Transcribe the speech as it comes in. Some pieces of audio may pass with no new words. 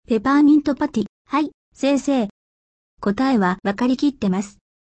ペパーミントパティ。はい、先生。答えは分かりきってます。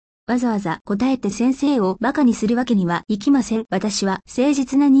わざわざ答えて先生を馬鹿にするわけにはいきません。私は誠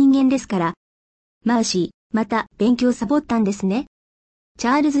実な人間ですから。マーシー、また勉強サボったんですね。チ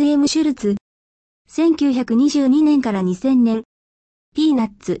ャールズ・エム・シュルツ。1922年から2000年。ピーナッ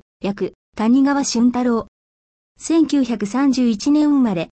ツ、略、谷川俊太郎。1931年生まれ。